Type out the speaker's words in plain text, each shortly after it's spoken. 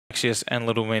Taxius and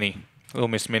Little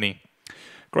Miss Minnie.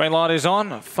 Green light is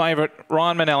on. Favourite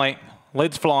Ryan Manelli.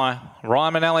 Lids fly.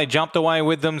 Ryan Manelli jumped away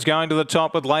with them, going to the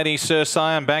top with Lady Circe,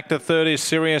 and back to third is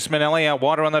Sirius Manelli. Out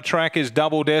wider on the track is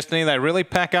Double Destiny. They really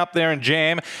pack up there and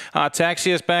jam.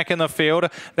 Taxius back in the field,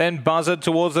 then Buzzard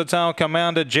towards the tail,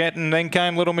 Commander Jet, and then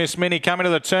came Little Miss Minnie coming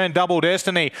to the turn. Double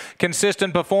Destiny,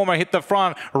 consistent performer, hit the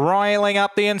front, railing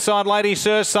up the inside. Lady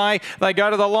Circe, they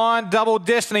go to the line. Double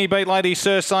Destiny beat Lady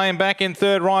Circe, and back in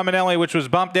third Ryan Manelli, which was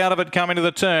bumped out of it coming to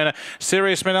the turn.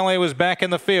 Sirius Manelli was back in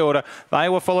the field. They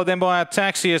were followed then by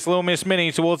Taxius. Little Miss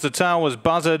Minnie towards the tail was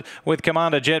Buzzard with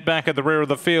Commander Jet back at the rear of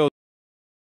the field.